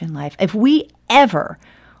Christian life. If we ever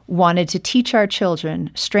wanted to teach our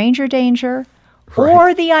children stranger danger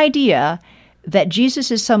or the idea that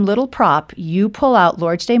Jesus is some little prop you pull out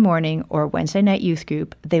Lord's Day morning or Wednesday night youth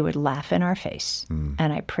group, they would laugh in our face.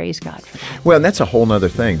 And I praise God for that. Well, and that's a whole other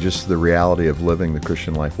thing, just the reality of living the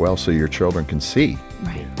Christian life well so your children can see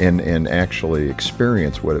and actually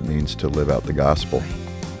experience what it means to live out the gospel.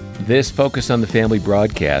 This Focus on the Family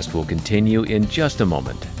broadcast will continue in just a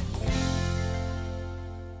moment.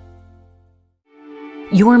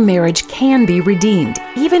 Your marriage can be redeemed,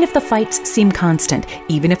 even if the fights seem constant,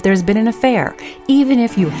 even if there's been an affair, even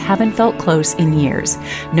if you haven't felt close in years.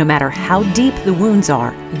 No matter how deep the wounds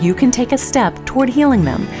are, you can take a step toward healing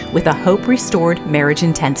them with a Hope Restored Marriage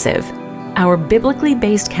Intensive. Our biblically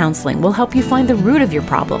based counseling will help you find the root of your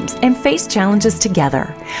problems and face challenges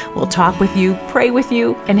together. We'll talk with you, pray with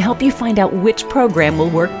you, and help you find out which program will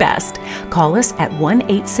work best. Call us at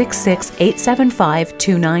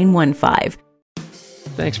 1-866-875-2915.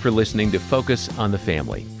 Thanks for listening to Focus on the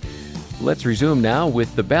Family. Let's resume now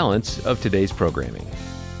with the balance of today's programming.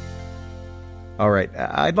 All right.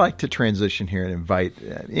 I'd like to transition here and invite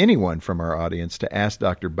anyone from our audience to ask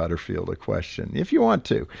Dr. Butterfield a question. If you want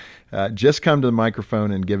to, just come to the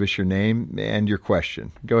microphone and give us your name and your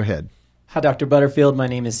question. Go ahead. Hi, Dr. Butterfield. My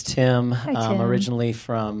name is Tim. Hi, Tim. I'm originally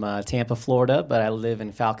from Tampa, Florida, but I live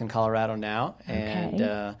in Falcon, Colorado now.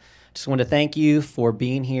 And just want to thank you for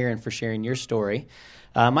being here and for sharing your story.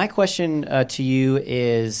 My question to you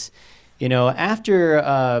is,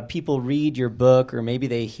 after people read your book or maybe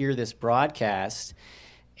they hear this broadcast,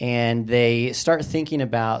 and they start thinking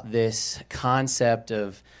about this concept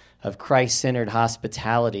of Christ-centered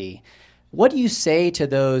hospitality. What do you say to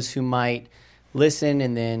those who might listen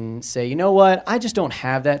and then say, you know what, I just don't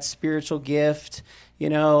have that spiritual gift.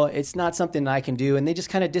 It's not something I can do. And they just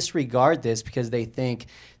kind of disregard this because they think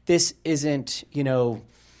this isn't,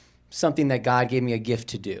 something that God gave me a gift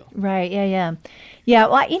to do. Right. Yeah.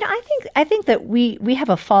 Well, I think that we have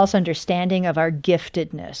a false understanding of our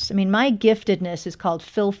giftedness. I mean, my giftedness is called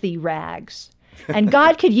filthy rags, and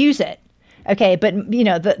God could use it. Okay, but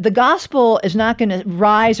the gospel is not going to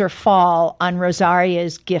rise or fall on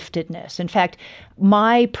Rosaria's giftedness. In fact,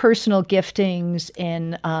 my personal giftings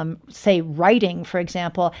in, say, writing, for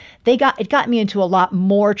example, it got me into a lot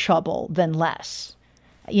more trouble than less.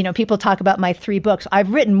 People talk about my 3 books.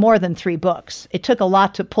 I've written more than 3 books. It took a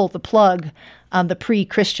lot to pull the plug on the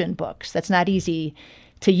pre-Christian books. That's not easy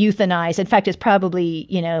to euthanize. In fact, it's probably,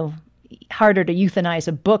 harder to euthanize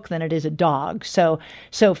a book than it is a dog. So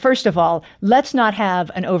first of all, let's not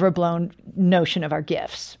have an overblown notion of our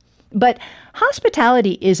gifts. But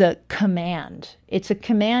hospitality is a command. It's a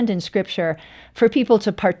command in Scripture for people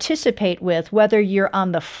to participate with, whether you're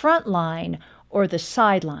on the front line or the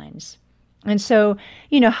sidelines. And so,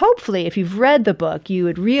 hopefully, if you've read the book, you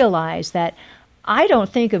would realize that I don't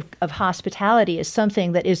think of hospitality as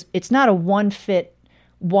something that it's not a one-fit,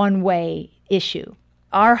 one-way issue.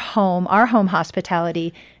 Our home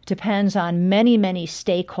hospitality depends on many, many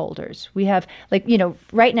stakeholders. We have,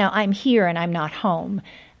 right now I'm here and I'm not home.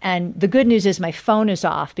 And the good news is my phone is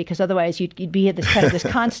off, because otherwise you'd be at this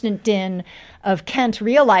constant din of Kent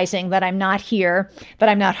realizing that I'm not here, but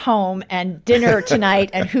I'm not home, and dinner tonight,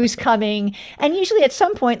 and who's coming. And usually at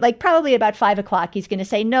some point, probably about 5 o'clock, he's going to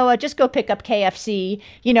say, Noah, just go pick up KFC.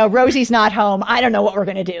 Rosie's not home. I don't know what we're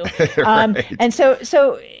going to do. Right. And so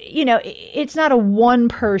it's not a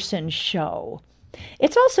one-person show.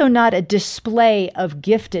 It's also not a display of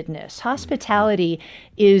giftedness. Hospitality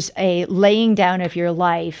is a laying down of your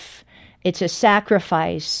life. It's a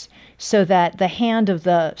sacrifice so that the hand of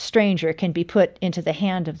the stranger can be put into the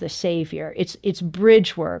hand of the Savior. It's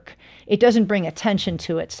bridge work. It doesn't bring attention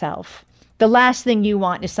to itself. The last thing you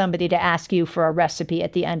want is somebody to ask you for a recipe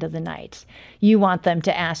at the end of the night. You want them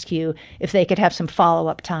to ask you if they could have some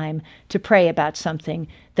follow-up time to pray about something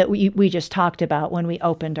that we just talked about when we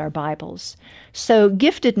opened our Bibles. So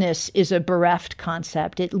giftedness is a bereft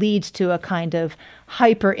concept. It leads to a kind of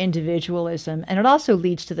hyper-individualism, and it also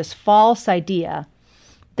leads to this false idea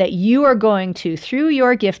that you are going to, through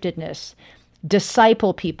your giftedness,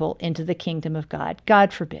 disciple people into the kingdom of God.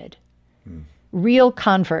 God forbid. Real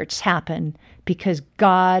converts happen because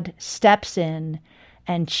God steps in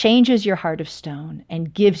and changes your heart of stone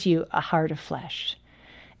and gives you a heart of flesh.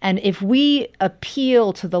 And if we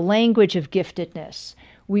appeal to the language of giftedness,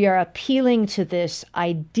 we are appealing to this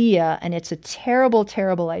idea, and it's a terrible,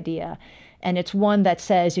 terrible idea. And it's one that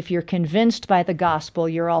says if you're convinced by the gospel,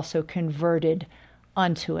 you're also converted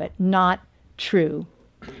unto it. Not true.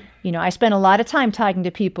 I spend a lot of time talking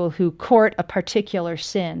to people who court a particular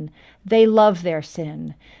sin. They love their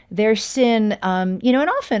sin. Their sin, and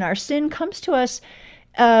often our sin comes to us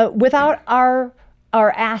without our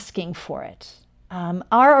asking for it.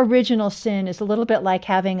 Our original sin is a little bit like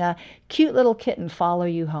having a cute little kitten follow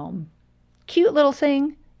you home. Cute little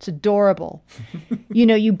thing. It's adorable.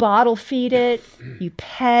 You bottle feed it, you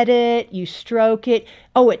pet it, you stroke it.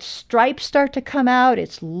 Oh, its stripes start to come out.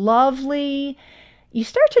 It's lovely. You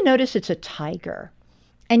start to notice it's a tiger.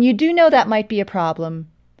 And you do know that might be a problem.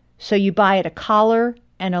 So you buy it a collar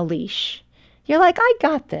and a leash. You're like, I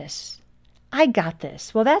got this.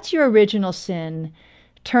 Well, that's your original sin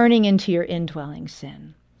turning into your indwelling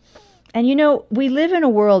sin. And we live in a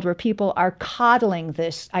world where people are coddling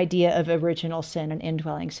this idea of original sin and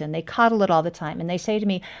indwelling sin. They coddle it all the time. And they say to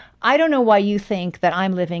me, I don't know why you think that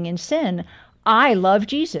I'm living in sin. I love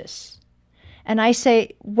Jesus. And I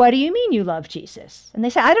say, what do you mean you love Jesus? And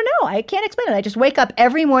they say, I don't know. I can't explain it. I just wake up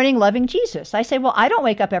every morning loving Jesus. I say, well, I don't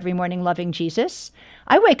wake up every morning loving Jesus.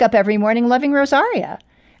 I wake up every morning loving Rosaria.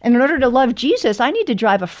 And in order to love Jesus, I need to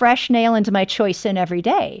drive a fresh nail into my choice sin every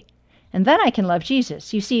day. And then I can love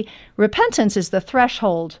Jesus. You see, repentance is the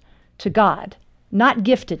threshold to God, not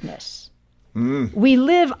giftedness. We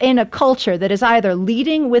live in a culture that is either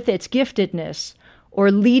leading with its giftedness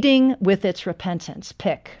or leading with its repentance.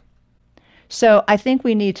 Pick. So I think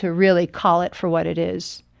we need to really call it for what it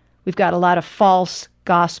is. We've got a lot of false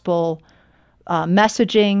gospel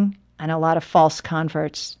messaging and a lot of false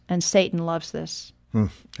converts, and Satan loves this.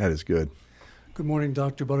 That is good. Good morning,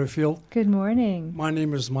 Dr. Butterfield. Good morning. My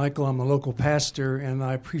name is Michael. I'm a local pastor, and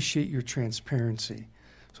I appreciate your transparency.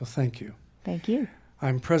 So thank you. Thank you.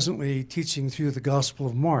 I'm presently teaching through the Gospel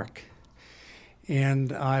of Mark.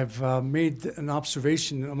 And I've made an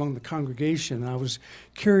observation among the congregation. I was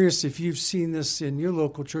curious if you've seen this in your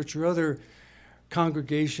local church or other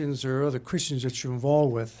congregations or other Christians that you're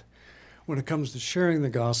involved with when it comes to sharing the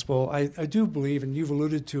gospel. I do believe, and you've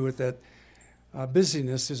alluded to it, that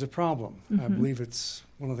busyness is a problem. I believe it's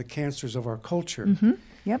one of the cancers of our culture.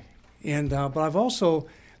 Yep. And but I've also,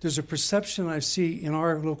 there's a perception I see in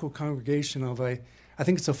our local congregation of I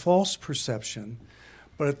think it's a false perception,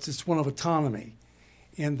 but it's one of autonomy.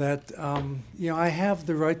 And that, I have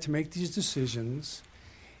the right to make these decisions,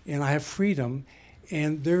 and I have freedom,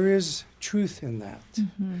 and there is truth in that.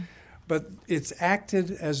 But it's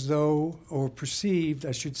acted as though, or perceived,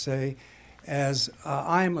 I should say, as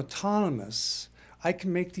I'm autonomous. I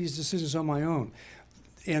can make these decisions on my own.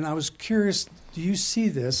 And I was curious, do you see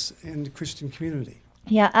this in the Christian community?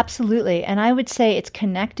 Yeah, absolutely. And I would say it's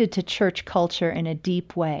connected to church culture in a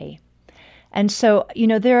deep way. And so,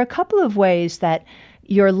 there are a couple of ways that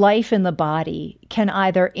your life in the body can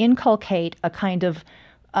either inculcate a kind of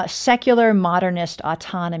secular modernist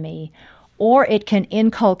autonomy, or it can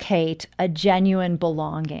inculcate a genuine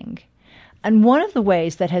belonging. And one of the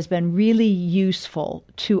ways that has been really useful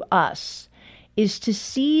to us is to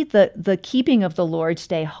see the keeping of the Lord's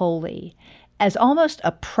Day holy as almost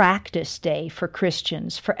a practice day for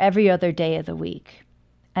Christians for every other day of the week.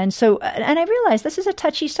 And so, and I realize this is a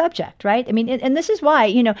touchy subject, right? I mean, and this is why,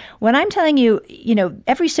 when I'm telling you,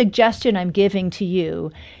 every suggestion I'm giving to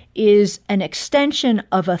you is an extension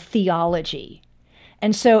of a theology.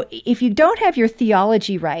 And so if you don't have your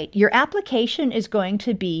theology right, your application is going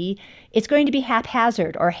to be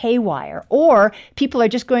haphazard or haywire, or people are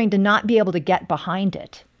just going to not be able to get behind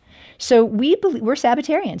it. So we're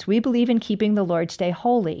Sabbatarians. We believe in keeping the Lord's Day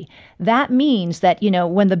holy. That means that,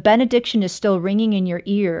 when the benediction is still ringing in your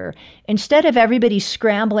ear, instead of everybody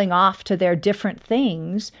scrambling off to their different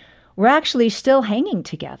things, we're actually still hanging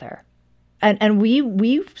together. And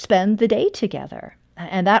we spend the day together.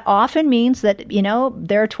 And that often means that,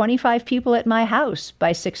 there are 25 people at my house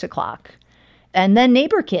by 6 o'clock. And then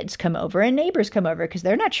neighbor kids come over and neighbors come over because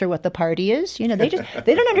they're not sure what the party is. They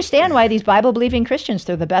don't understand why these Bible-believing Christians,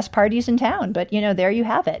 they're the best parties in town. But, there you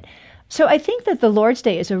have it. So I think that the Lord's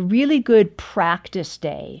Day is a really good practice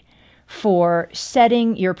day for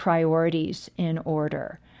setting your priorities in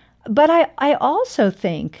order. But I also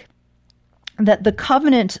think that the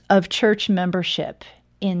covenant of church membership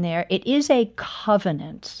in there, it is a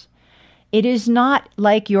covenant. It is not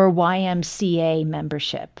like your YMCA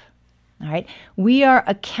membership. All right, we are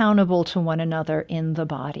accountable to one another in the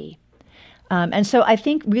body. And so I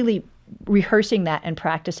think really rehearsing that and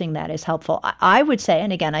practicing that is helpful. I would say,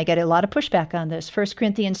 and again, I get a lot of pushback on this, 1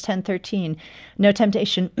 Corinthians 10:13, no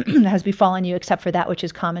temptation has befallen you except for that which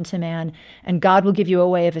is common to man, and God will give you a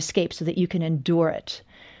way of escape so that you can endure it.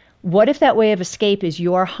 What if that way of escape is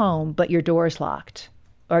your home, but your door's locked?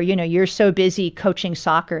 Or, you're so busy coaching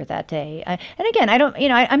soccer that day. And again,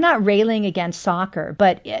 I'm not railing against soccer,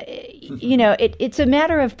 but, it's a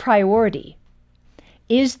matter of priority.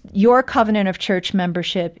 Is your covenant of church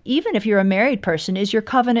membership, even if you're a married person, is your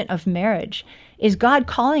covenant of marriage? Is God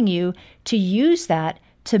calling you to use that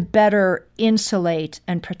to better insulate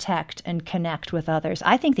and protect and connect with others?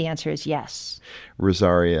 I think the answer is yes.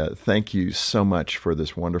 Rosaria, thank you so much for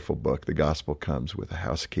this wonderful book, The Gospel Comes with a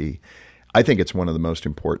House Key. I think it's one of the most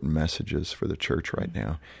important messages for the church right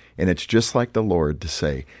now. And it's just like the Lord to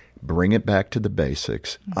say, bring it back to the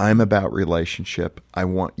basics. I'm about relationship. I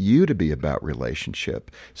want you to be about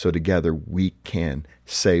relationship. So together we can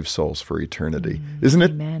save souls for eternity. Isn't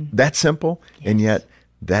it that simple? Yes. And yet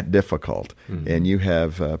that difficult. And you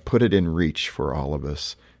have put it in reach for all of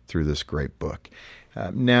us through this great book.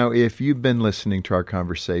 Now, if you've been listening to our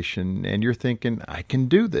conversation and you're thinking, I can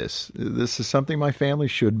do this, this is something my family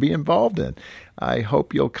should be involved in, I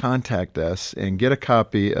hope you'll contact us and get a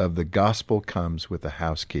copy of The Gospel Comes with a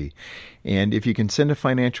House Key. And if you can send a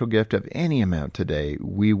financial gift of any amount today,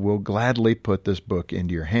 we will gladly put this book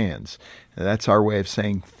into your hands. That's our way of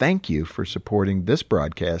saying thank you for supporting this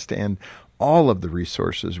broadcast and all of the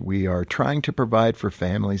resources we are trying to provide for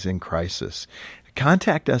families in crisis.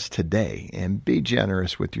 Contact us today and be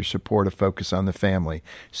generous with your support of Focus on the Family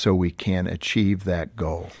so we can achieve that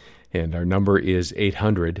goal. And our number is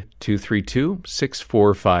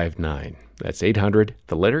 800-232-6459. That's 800,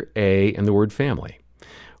 the letter A, and the word family.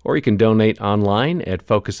 Or you can donate online at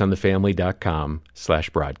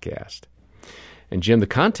focusonthefamily.com/broadcast. And Jim, the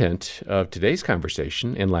content of today's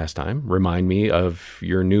conversation and last time remind me of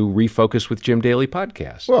your new Refocus with Jim Daly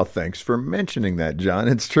podcast. Well, thanks for mentioning that, John.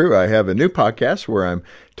 It's true. I have a new podcast where I'm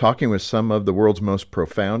talking with some of the world's most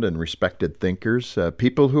profound and respected thinkers,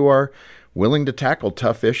 people who are willing to tackle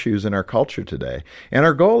tough issues in our culture today. And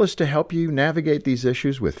our goal is to help you navigate these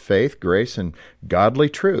issues with faith, grace, and godly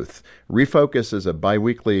truth. Refocus is a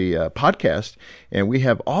biweekly podcast, and we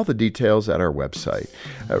have all the details at our website.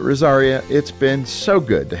 Rosaria, it's been so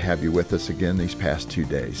good to have you with us again these past 2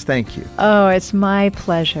 days. Thank you. Oh, it's my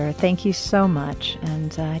pleasure. Thank you so much.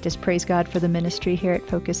 And I just praise God for the ministry here at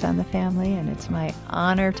Focus on the Family, and it's my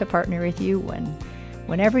honor to partner with you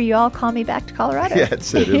whenever you all call me back to Colorado. Yeah,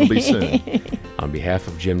 that's it. It'll be soon. On behalf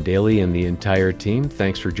of Jim Daly and the entire team,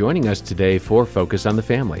 thanks for joining us today for Focus on the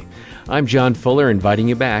Family. I'm John Fuller, inviting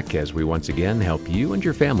you back as we once again help you and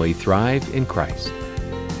your family thrive in Christ.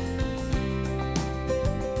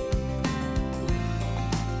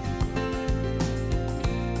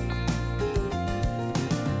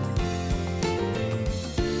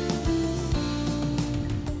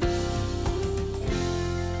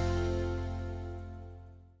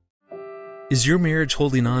 Is your marriage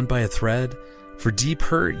holding on by a thread? For deep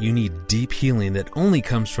hurt, you need deep healing that only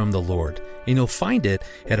comes from the Lord. And you'll find it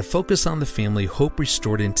at a Focus on the Family Hope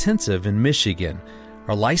Restored Intensive in Michigan.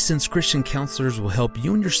 Our licensed Christian counselors will help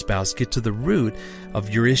you and your spouse get to the root of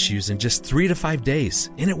your issues in just 3 to 5 days.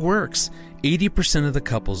 And it works. 80% of the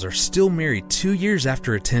couples are still married 2 years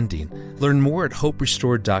after attending. Learn more at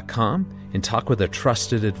hoperestored.com and talk with a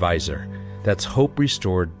trusted advisor. That's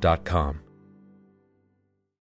hoperestored.com.